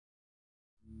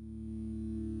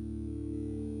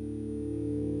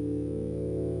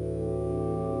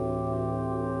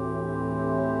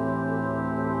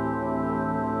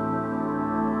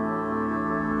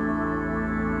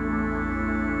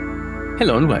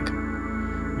Hello and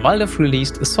welcome. Waldorf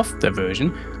released a software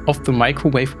version of the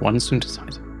Microwave 1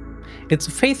 synthesizer. It's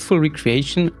a faithful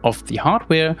recreation of the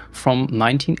hardware from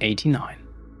 1989.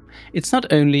 It's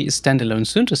not only a standalone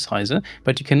synthesizer,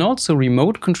 but you can also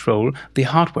remote control the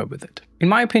hardware with it. In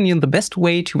my opinion, the best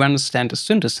way to understand a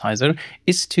synthesizer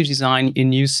is to design a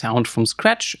new sound from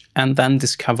scratch and then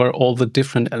discover all the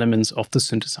different elements of the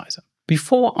synthesizer.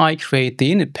 Before I create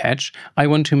the init patch, I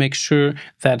want to make sure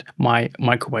that my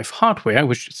microwave hardware,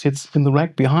 which sits in the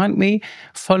rack behind me,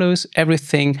 follows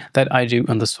everything that I do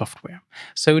on the software.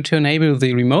 So to enable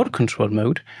the remote control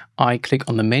mode, I click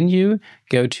on the menu,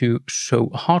 go to Show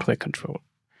Hardware Control.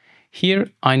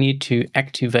 Here I need to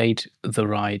activate the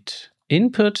right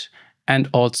input and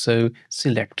also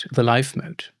select the live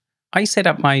mode. I set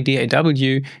up my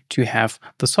DAW to have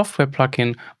the software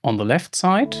plugin on the left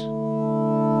side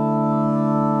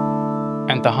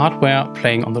and the hardware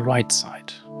playing on the right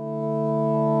side.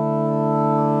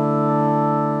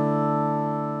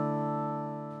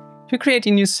 To create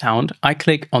a new sound, I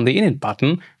click on the init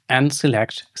button and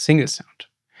select single sound.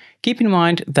 Keep in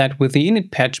mind that with the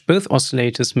init patch, both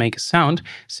oscillators make a sound,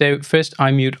 so first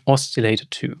I mute oscillator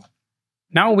 2.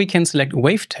 Now we can select a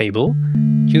wavetable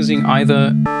using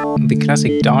either the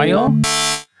classic dial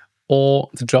or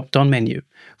the drop-down menu.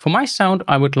 For my sound,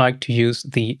 I would like to use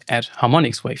the Add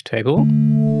Harmonics wavetable.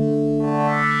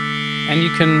 And you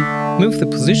can move the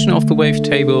position of the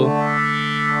wavetable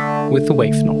with the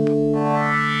wave knob.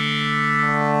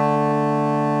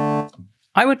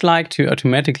 I would like to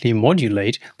automatically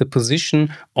modulate the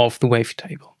position of the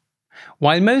wavetable.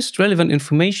 While most relevant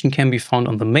information can be found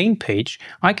on the main page,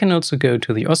 I can also go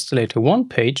to the Oscillator 1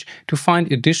 page to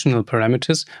find additional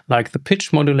parameters like the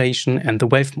pitch modulation and the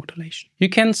wave modulation. You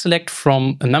can select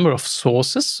from a number of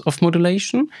sources of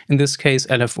modulation. In this case,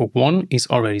 LFO1 is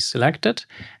already selected,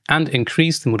 and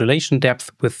increase the modulation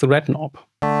depth with the red knob.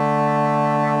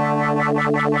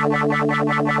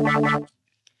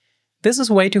 This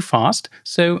is way too fast,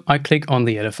 so I click on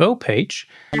the LFO page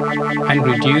and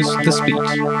reduce the speed.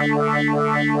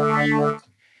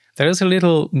 There is a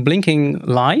little blinking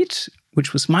light,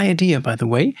 which was my idea, by the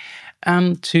way,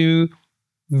 to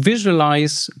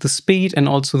visualize the speed and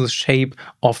also the shape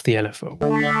of the LFO.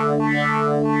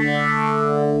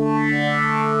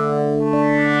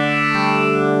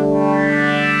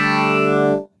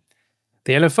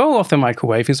 The LFO of the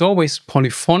microwave is always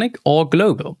polyphonic or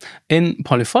global. In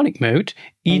polyphonic mode,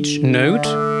 each note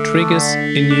triggers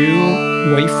a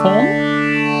new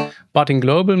waveform, but in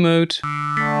global mode,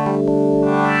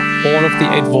 all of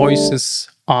the 8 voices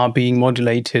are being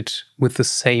modulated with the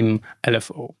same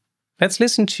LFO. Let's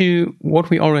listen to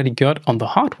what we already got on the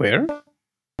hardware.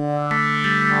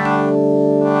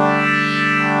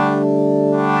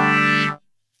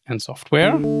 And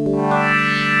software.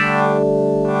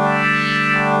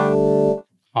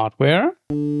 Hardware.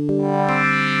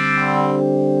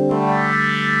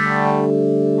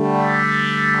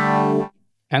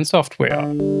 And software.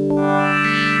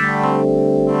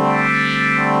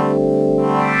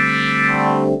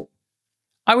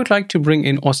 I would like to bring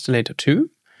in oscillator 2.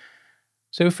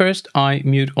 So first I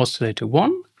mute oscillator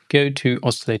 1, go to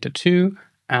oscillator 2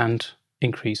 and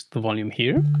increase the volume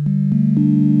here.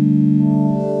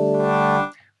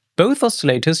 Both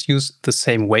oscillators use the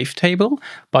same wavetable,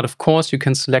 but of course you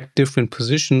can select different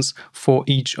positions for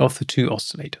each of the 2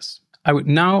 oscillators. I would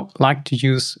now like to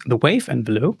use the wave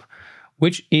envelope,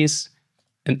 which is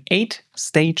an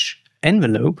 8-stage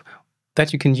envelope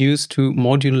that you can use to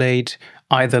modulate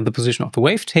either the position of the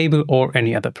wavetable or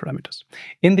any other parameters.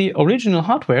 In the original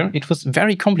hardware, it was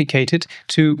very complicated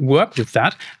to work with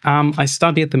that. I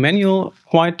studied the manual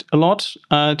quite a lot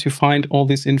to find all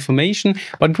this information,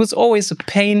 but it was always a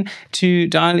pain to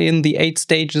dial in the 8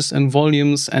 stages and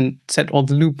volumes and set all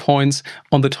the loop points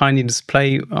on the tiny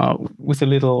display with the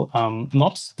little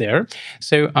knobs there.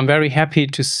 So I'm very happy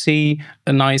to see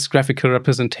a nice graphical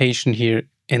representation here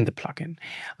in the plugin.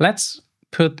 Let's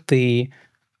put the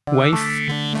wave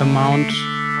amount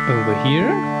over here.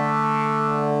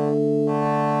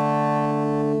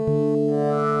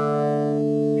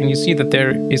 And you see that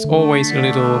there is always a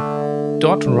little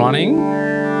dot running,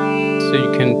 so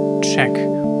you can check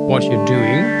what you're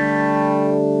doing.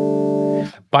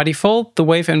 By default, the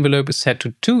wave envelope is set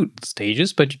to 2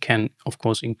 stages, but you can, of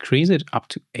course, increase it up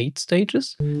to 8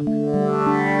 stages.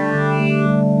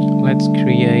 Let's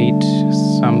create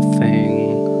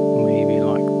something maybe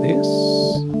like this.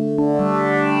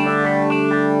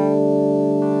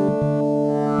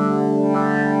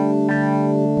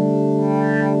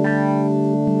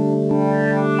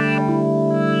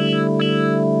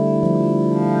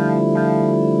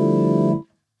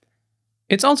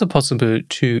 It's also possible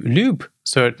to loop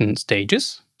certain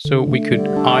stages. So we could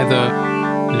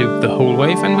either loop the whole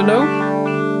wave envelope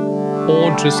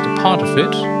or just a part of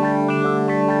it.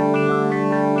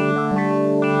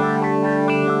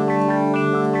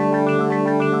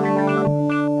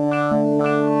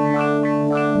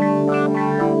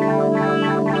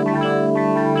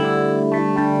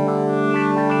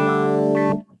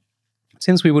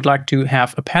 Since we would like to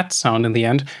have a pad sound in the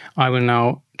end, I will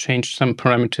now change some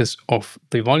parameters of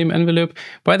the volume envelope.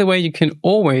 By the way, you can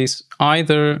always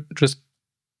either just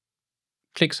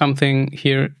click something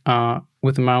here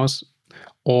with the mouse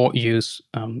or use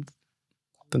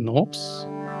the knobs.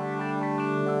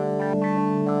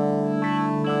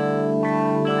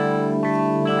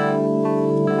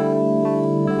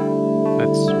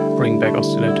 Let's bring back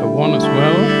oscillator 1 as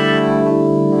well.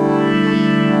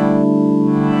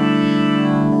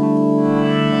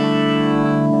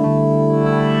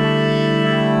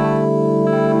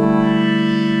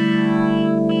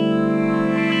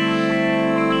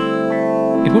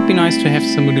 It would be nice to have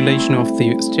some modulation of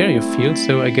the stereo field,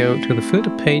 so I go to the filter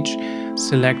page,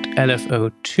 select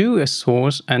LFO2 as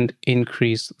source and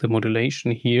increase the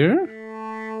modulation here.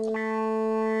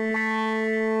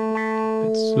 A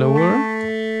bit slower.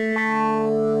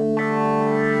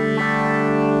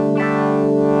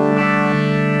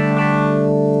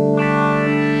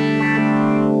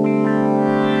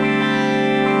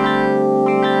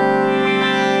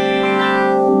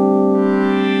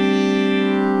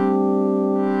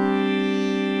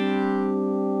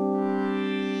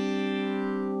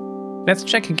 Let's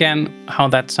check again how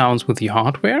that sounds with the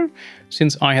hardware.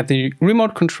 Since I had the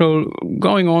remote control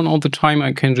going on all the time,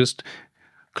 I can just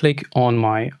click on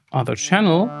my other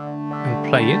channel and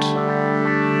play it.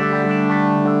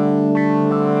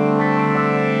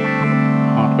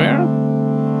 Hardware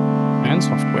and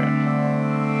software.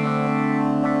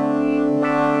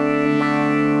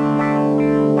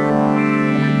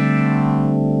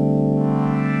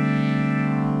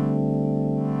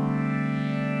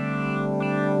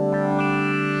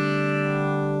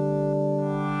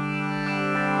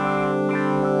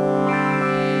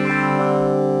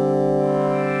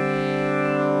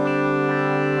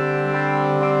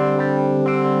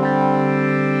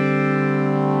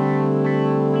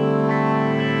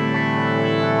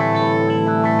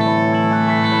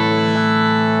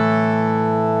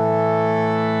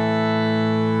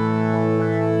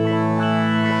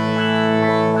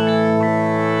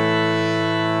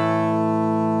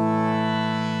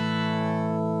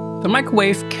 The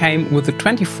microwave came with a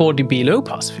 24 dB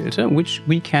low-pass filter, which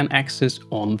we can access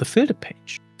on the filter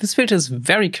page. This filter is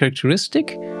very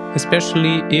characteristic,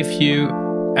 especially if you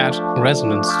add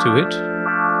resonance to it.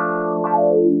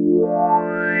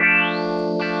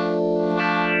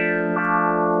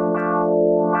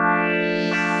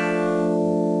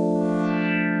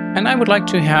 And I would like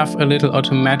to have a little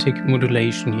automatic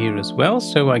modulation here as well,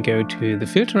 so I go to the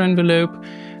filter envelope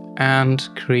and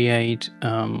create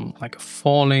like a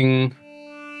falling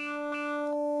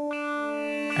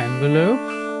envelope,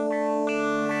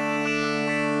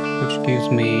 which gives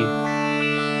me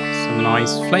some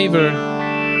nice flavor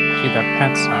to that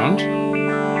pad sound.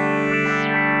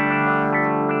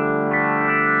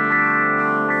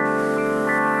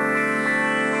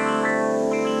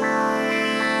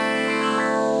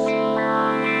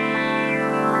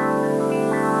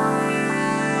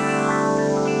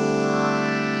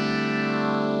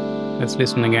 Let's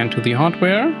listen again to the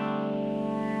hardware.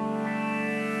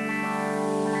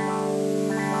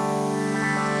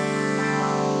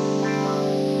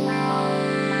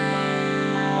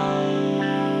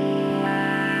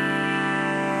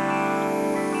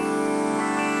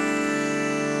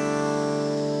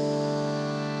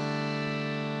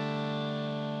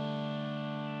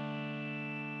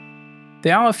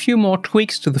 There are a few more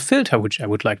tweaks to the filter which I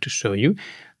would like to show you.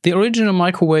 The original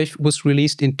microwave was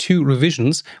released in 2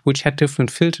 revisions which had different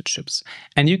filter chips,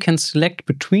 and you can select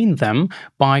between them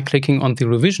by clicking on the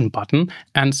revision button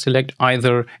and select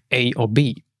either A or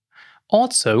B.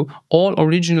 Also, all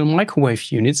original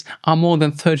microwave units are more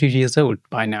than 30 years old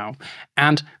by now,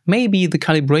 and maybe the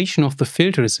calibration of the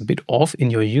filter is a bit off in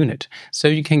your unit, so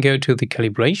you can go to the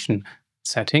calibration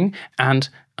setting and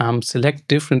select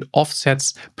different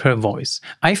offsets per voice.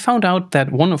 I found out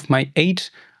that one of my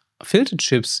 8 filter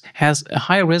chips has a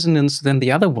higher resonance than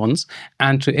the other ones,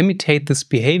 and to imitate this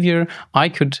behavior, I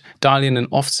could dial in an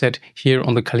offset here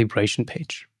on the calibration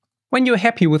page. When you're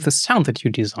happy with the sound that you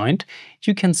designed,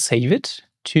 you can save it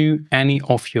to any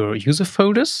of your user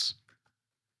folders.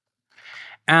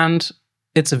 And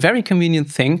It's a very convenient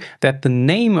thing that the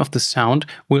name of the sound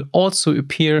will also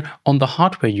appear on the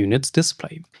hardware unit's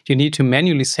display. You need to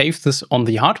manually save this on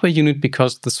the hardware unit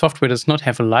because the software does not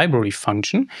have a library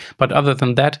function, but other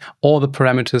than that, all the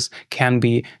parameters can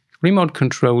be remote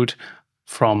controlled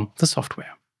from the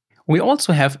software. We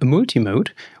also have a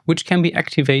multi-mode, which can be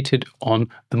activated on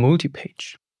the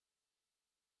multi-page.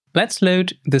 Let's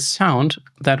load the sound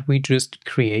that we just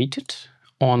created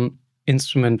on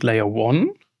instrument layer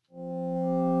 1.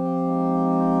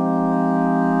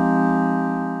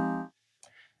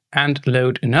 And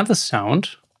load another sound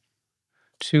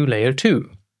to layer 2.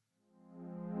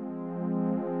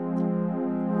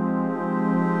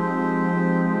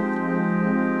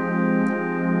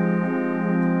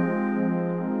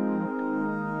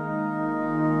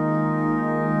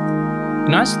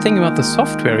 The nice thing about the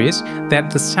software is that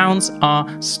the sounds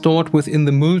are stored within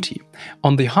the multi.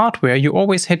 On the hardware, you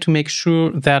always had to make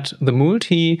sure that the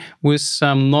multi was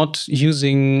not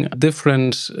using a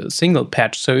different single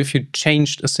patch. So if you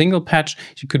changed a single patch,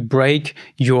 you could break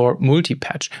your multi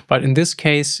patch. But in this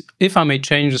case, if I made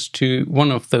changes to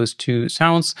one of those two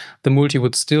sounds, the multi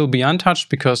would still be untouched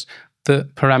because the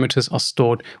parameters are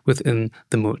stored within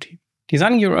the multi.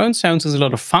 Designing your own sounds is a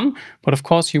lot of fun, but of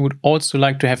course you would also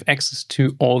like to have access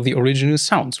to all the original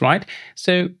sounds, right?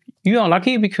 So you are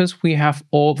lucky because we have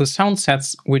all the sound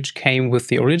sets which came with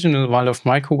the original Waldorf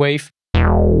microwave.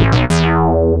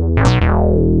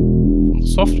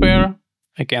 Software,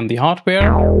 again the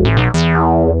hardware.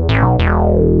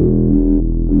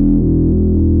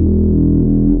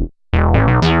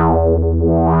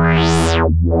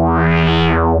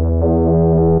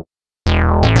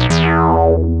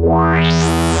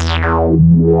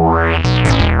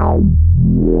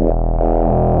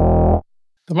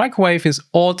 The microwave is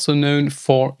also known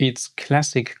for its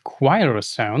classic choir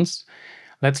sounds.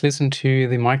 Let's listen to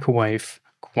the microwave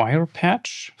choir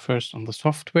patch, first on the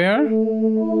software.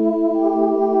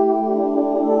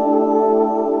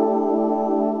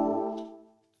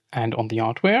 And on the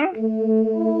hardware.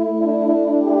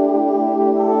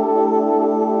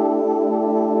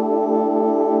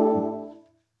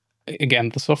 Again,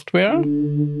 the software.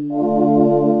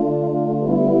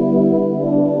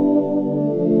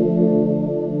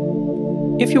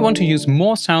 If you want to use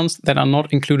more sounds that are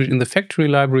not included in the factory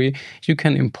library, you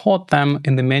can import them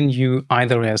in the menu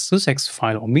either as sysx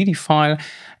file or MIDI file.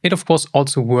 It of course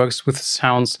also works with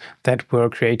sounds that were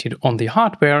created on the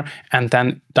hardware and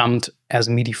then dumped as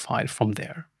MIDI file from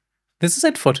there. This is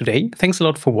it for today. Thanks a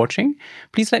lot for watching.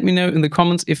 Please let me know in the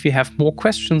comments if you have more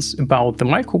questions about the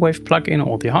microwave plugin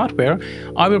or the hardware.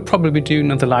 I will probably do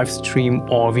another live stream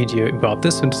or video about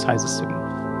this synthesizer soon.